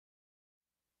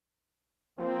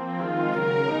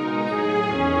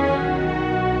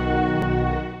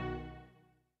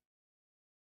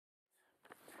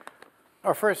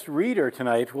Our first reader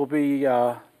tonight will be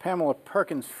Pamela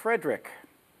Perkins-Frederick.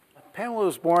 Pamela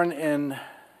was born in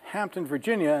Hampton,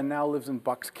 Virginia, and now lives in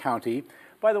Bucks County.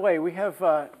 By the way, we have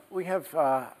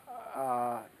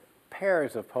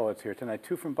pairs of poets here tonight,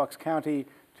 two from Bucks County,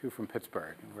 two from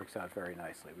Pittsburgh. It works out very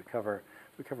nicely. We cover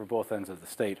both ends of the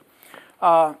state.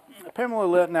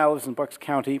 Pamela now lives in Bucks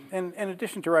County, and in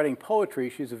addition to writing poetry,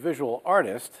 she's a visual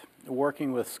artist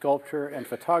working with sculpture and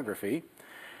photography,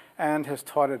 and has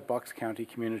taught at Bucks County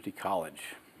Community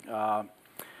College.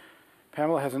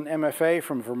 Pamela has an MFA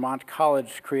from Vermont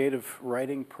College Creative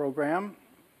Writing Program.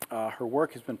 Her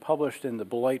work has been published in the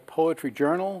Beloit Poetry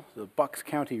Journal, the Bucks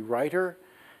County Writer,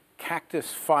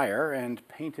 Cactus Fire, and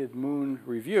Painted Moon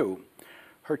Review.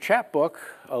 Her chapbook,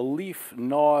 A Leaf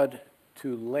Gnawed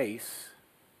to Lace,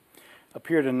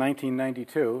 appeared in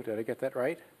 1992. Did I get that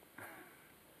right?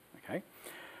 Okay.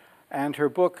 And her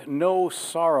book, No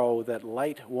Sorrow That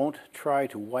Light Won't Try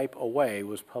to Wipe Away,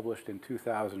 was published in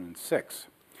 2006.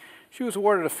 She was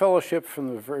awarded a fellowship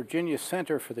from the Virginia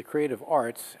Center for the Creative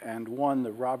Arts and won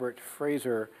the Robert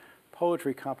Fraser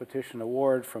Poetry Competition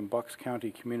Award from Bucks County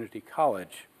Community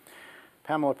College.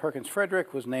 Pamela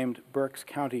Perkins-Frederick was named Berks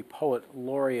County Poet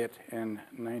Laureate in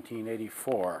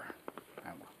 1984.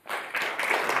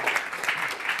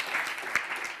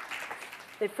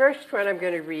 The first one I'm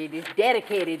going to read is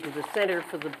dedicated to the center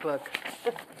for the book,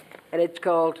 and it's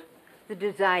called The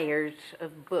Desires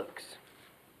of Books.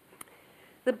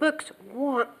 The books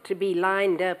want to be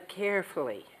lined up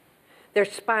carefully. Their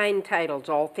spine titles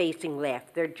all facing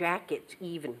left, their jackets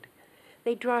evened.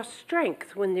 They draw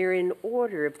strength when they're in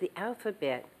order of the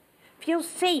alphabet. Feels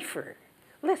safer,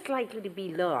 less likely to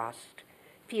be lost,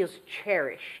 feels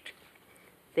cherished.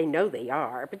 They know they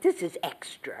are, but this is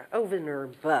extra, over and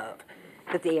above,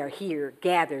 that they are here,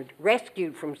 gathered,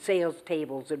 rescued from sales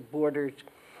tables at Borders.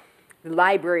 The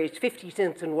library's 50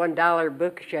 cents and $1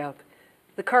 bookshelf.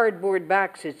 The cardboard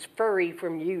boxes furry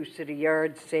from use at a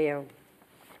yard sale.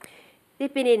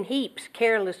 They've been in heaps,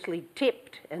 carelessly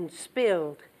tipped and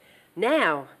spilled.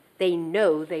 Now they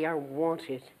know they are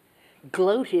wanted,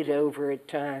 gloated over at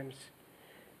times.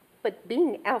 But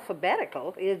being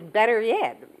alphabetical is better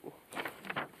yet.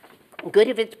 Good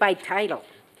if it's by title.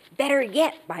 Better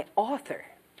yet by author.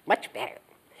 Much better.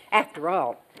 After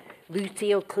all,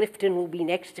 Lucille Clifton will be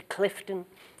next to Clifton,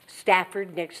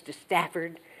 Stafford next to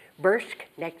Stafford, Bursk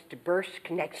next to Bursk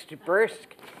next to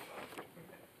Bursk.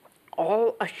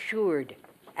 All assured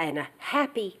and a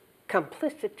happy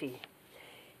complicity.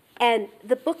 And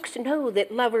the books know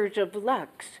that lovers of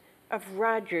Lux, of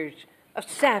Rogers, of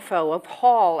Sappho, of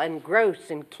Hall and Gross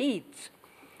and Keats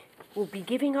will be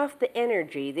giving off the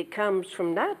energy that comes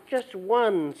from not just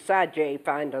one Sajay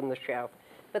find on the shelf,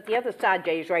 but the other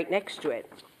Sajays right next to it.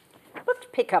 Let's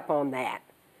pick up on that.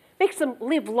 Makes them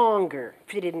live longer,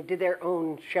 fit into their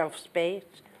own shelf space,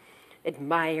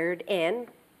 admired and,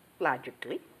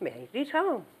 logically, made at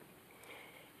home.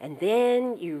 And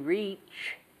then you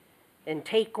reach and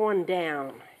take one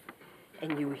down,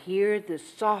 and you hear the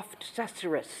soft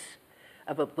susurrus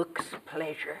of a book's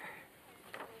pleasure.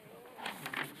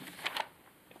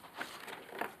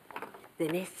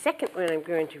 The second one I'm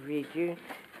going to read you,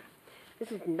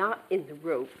 this is not in the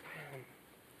rope.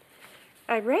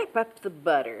 I wrap up the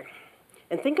butter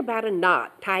and think about a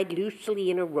knot tied loosely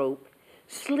in a rope,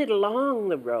 slid along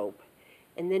the rope,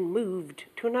 and then moved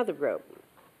to another rope.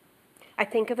 I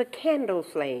think of a candle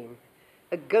flame,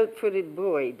 a goat-footed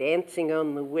boy dancing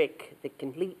on the wick that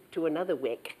can leap to another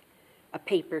wick, a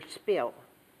paper spill,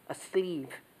 a sleeve.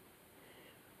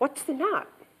 What's the knot?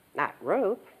 Not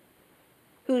rope.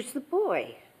 Who's the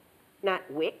boy? Not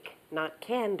wick, not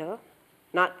candle,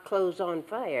 not clothes on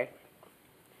fire.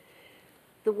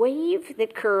 The wave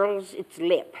that curls its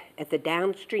lip at the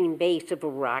downstream base of a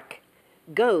rock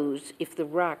goes if the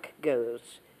rock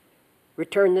goes.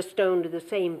 Return the stone to the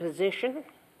same position,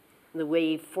 the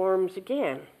wave forms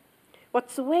again.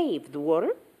 What's the wave? The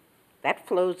water? That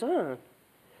flows on.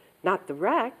 Not the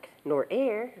rock, nor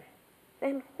air.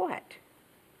 Then what?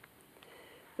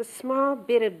 The small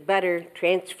bit of butter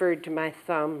transferred to my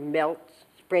thumb melts,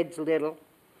 spreads a little.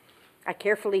 I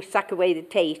carefully suck away the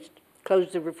taste,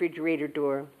 close the refrigerator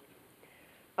door.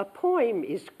 A poem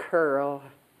is curl,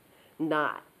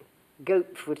 not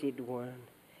goat-footed one.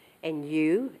 And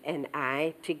you and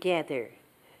I together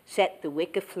set the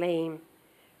wick aflame,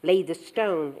 lay the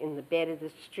stone in the bed of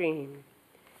the stream,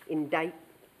 indict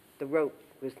the rope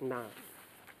with knot.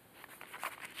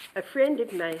 A friend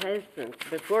of my husband's,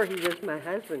 before he was my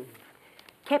husband,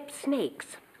 kept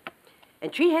snakes,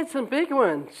 and she had some big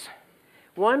ones.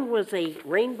 One was a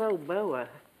rainbow boa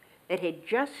that had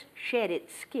just shed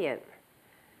its skin.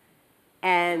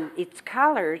 And its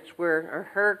colors were, or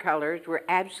her colors, were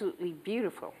absolutely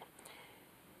beautiful.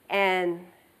 And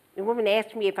the woman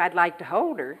asked me if I'd like to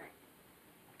hold her.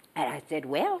 And I said,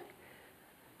 well,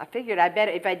 I figured I bet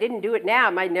if I didn't do it now, I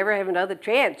might never have another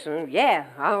chance. So, yeah,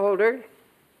 I'll hold her.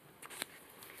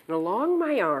 And along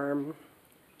my arm,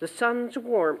 the sun's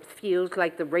warmth feels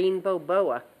like the rainbow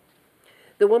boa.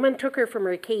 The woman took her from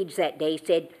her cage that day,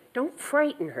 said, don't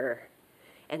frighten her.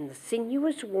 And the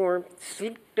sinuous warmth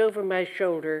slipped over my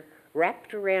shoulder,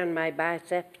 wrapped around my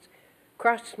biceps,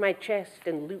 crossed my chest,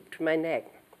 and looped my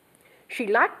neck. She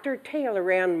locked her tail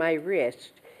around my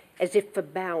wrist, as if for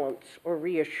balance or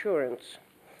reassurance.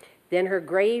 Then her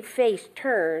grave face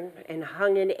turned and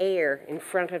hung in air in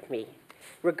front of me,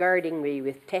 regarding me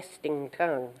with testing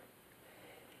tongue.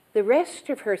 The rest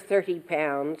of her 30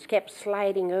 pounds kept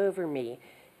sliding over me,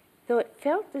 though it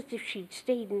felt as if she'd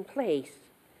stayed in place,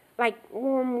 like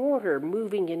warm water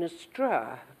moving in a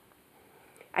straw.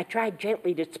 I tried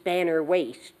gently to span her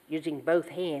waist, using both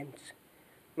hands.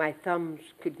 My thumbs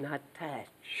could not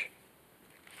touch.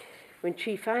 When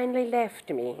she finally left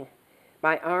me,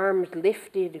 my arms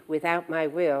lifted without my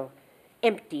will,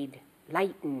 emptied,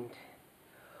 lightened.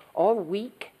 All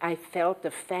week I felt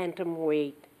a phantom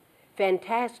weight,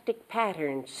 fantastic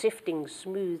patterns sifting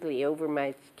smoothly over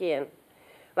my skin,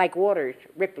 like waters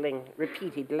rippling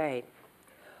repeated light.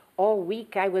 All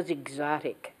week I was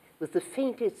exotic, with the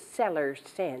faintest cellar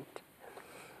scent.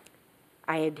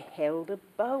 I had held a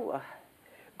boa,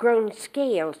 grown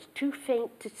scales too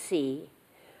faint to see,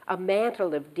 a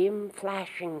mantle of dim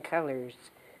flashing colors,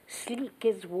 sleek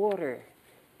as water,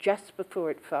 just before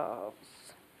it falls.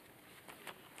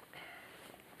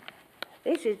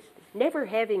 This is never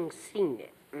having seen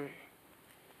it.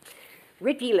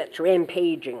 Rivulets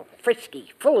rampaging,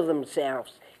 frisky, full of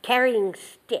themselves, carrying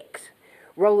sticks,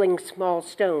 rolling small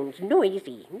stones,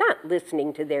 noisy, not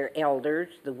listening to their elders,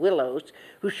 the willows,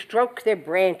 who stroke their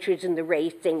branches in the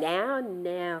race, saying,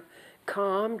 now,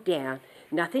 calm down.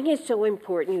 Nothing is so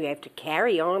important you have to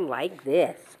carry on like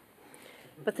this.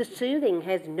 But the soothing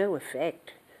has no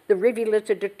effect. The rivulets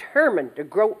are determined to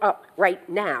grow up right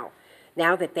now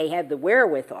that they have the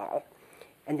wherewithal.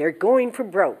 And they're going for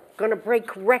broke, going to break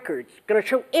records, going to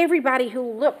show everybody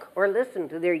who'll look or listen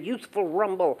to their youthful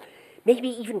rumble, maybe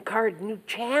even carve new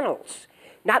channels,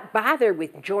 not bother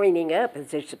with joining up as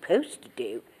they're supposed to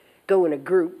do, go in a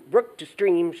group, brook to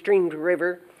stream, stream to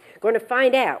river, going to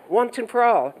find out once and for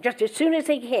all, just as soon as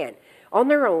they can, on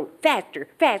their own, faster,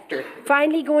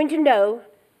 finally going to know,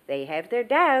 they have their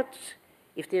doubts,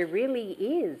 if there really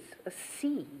is a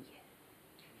sea.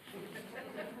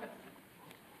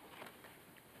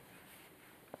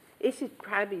 This is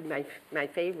probably my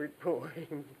favorite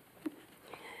poem.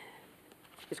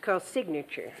 It's called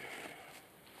Signature.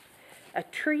 A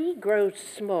tree grows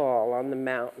small on the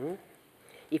mountain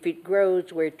if it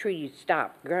grows where trees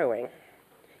stop growing.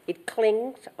 It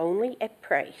clings only at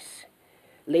price,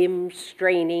 limbs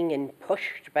straining and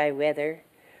pushed by weather,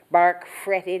 bark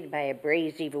fretted by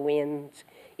abrasive winds,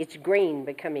 its grain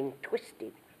becoming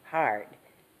twisted, hard,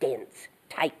 dense,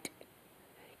 tight.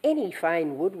 Any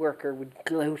fine woodworker would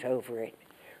gloat over it.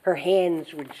 Her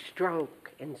hands would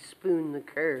stroke and spoon the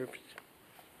curves.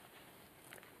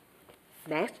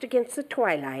 Massed against the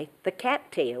twilight, the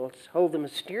cattails hold the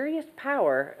mysterious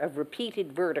power of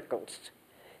repeated verticals.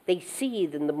 They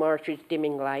seethe in the marsh's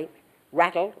dimming light,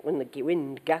 rattle when the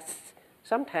wind gusts,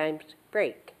 sometimes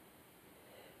break.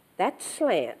 That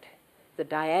slant, the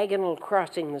diagonal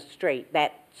crossing the straight,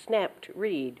 that snapped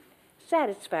reed,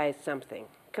 satisfies something,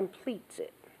 completes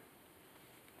it.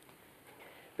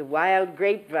 The wild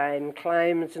grapevine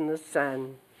climbs in the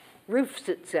sun, roofs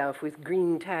itself with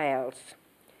green tiles.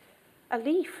 A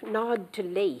leaf gnawed to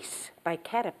lace by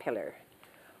caterpillar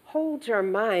holds our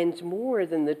minds more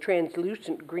than the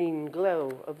translucent green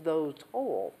glow of those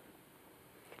whole.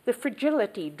 The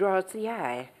fragility draws the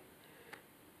eye.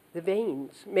 The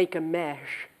veins make a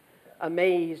mesh, a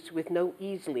maze with no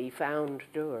easily found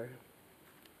door.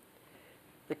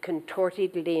 The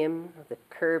contorted limb, the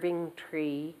curving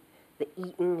tree, the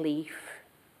eaten leaf,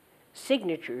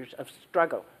 signatures of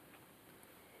struggle.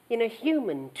 In a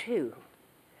human, too,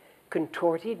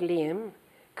 contorted limb,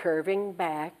 curving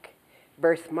back,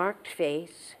 birthmarked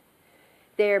face,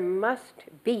 there must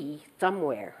be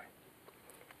somewhere.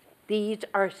 These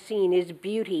are seen as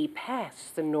beauty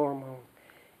past the normal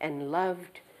and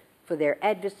loved for their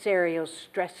adversarial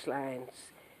stress lines,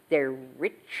 their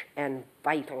rich and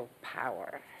vital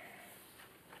power.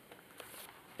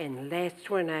 And the last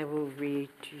one I will read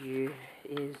to you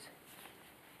is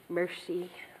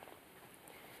Mercy.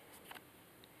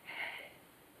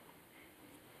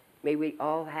 May we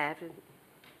all have it.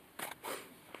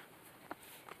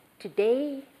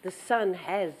 Today the sun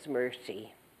has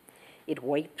mercy. It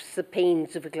wipes the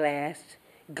panes of glass,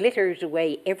 glitters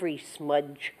away every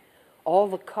smudge, all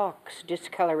the caulks,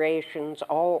 discolorations,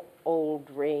 all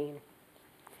old rain.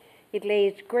 It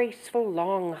lays graceful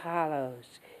long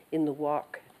hollows in the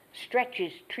walk,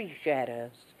 stretches tree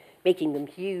shadows, making them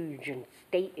huge and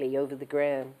stately over the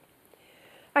ground.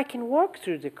 I can walk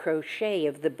through the crochet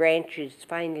of the branches'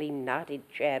 finely knotted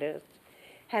shadows,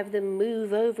 have them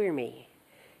move over me,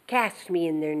 cast me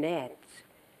in their nets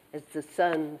as the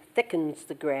sun thickens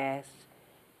the grass,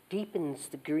 deepens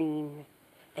the green,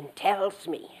 and tells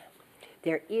me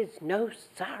there is no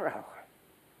sorrow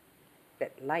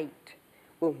that light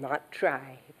will not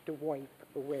try to wipe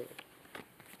away.